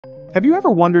Have you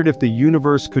ever wondered if the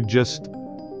universe could just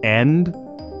end?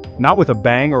 Not with a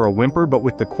bang or a whimper, but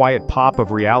with the quiet pop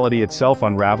of reality itself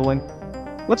unraveling?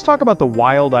 Let's talk about the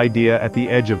wild idea at the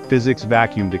edge of physics: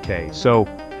 vacuum decay. So,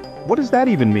 what does that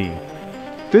even mean?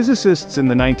 Physicists in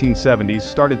the 1970s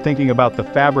started thinking about the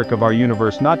fabric of our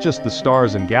universe, not just the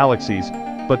stars and galaxies,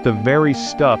 but the very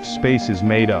stuff space is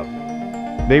made of.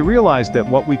 They realized that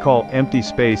what we call empty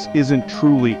space isn't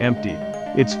truly empty.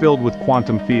 It's filled with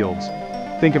quantum fields.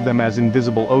 Think of them as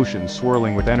invisible oceans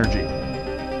swirling with energy.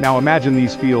 Now imagine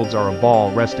these fields are a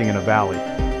ball resting in a valley.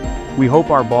 We hope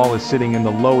our ball is sitting in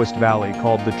the lowest valley,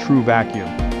 called the true vacuum,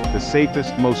 the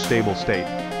safest, most stable state.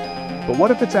 But what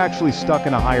if it's actually stuck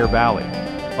in a higher valley?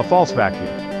 A false vacuum.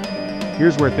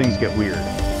 Here's where things get weird.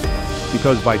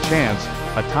 Because by chance,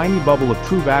 a tiny bubble of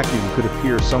true vacuum could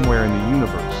appear somewhere in the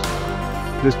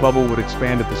universe. This bubble would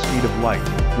expand at the speed of light,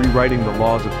 rewriting the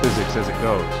laws of physics as it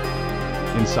goes.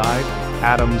 Inside,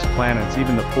 atoms, planets,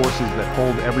 even the forces that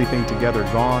hold everything together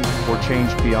gone or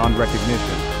changed beyond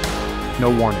recognition. No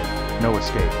warning, no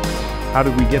escape. How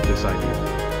did we get this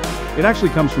idea? It actually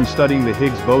comes from studying the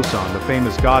Higgs boson, the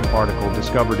famous God particle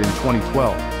discovered in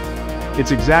 2012.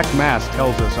 Its exact mass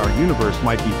tells us our universe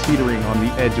might be teetering on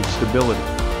the edge of stability.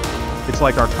 It's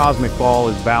like our cosmic ball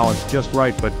is balanced just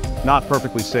right, but not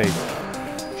perfectly safe.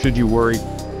 Should you worry?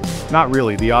 Not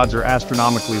really. The odds are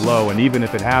astronomically low, and even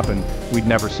if it happened, we'd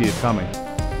never see it coming.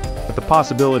 But the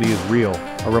possibility is real,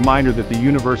 a reminder that the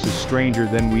universe is stranger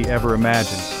than we ever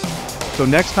imagined. So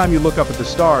next time you look up at the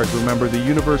stars, remember the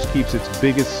universe keeps its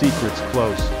biggest secrets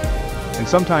close. And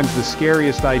sometimes the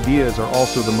scariest ideas are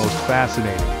also the most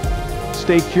fascinating.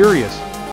 Stay curious.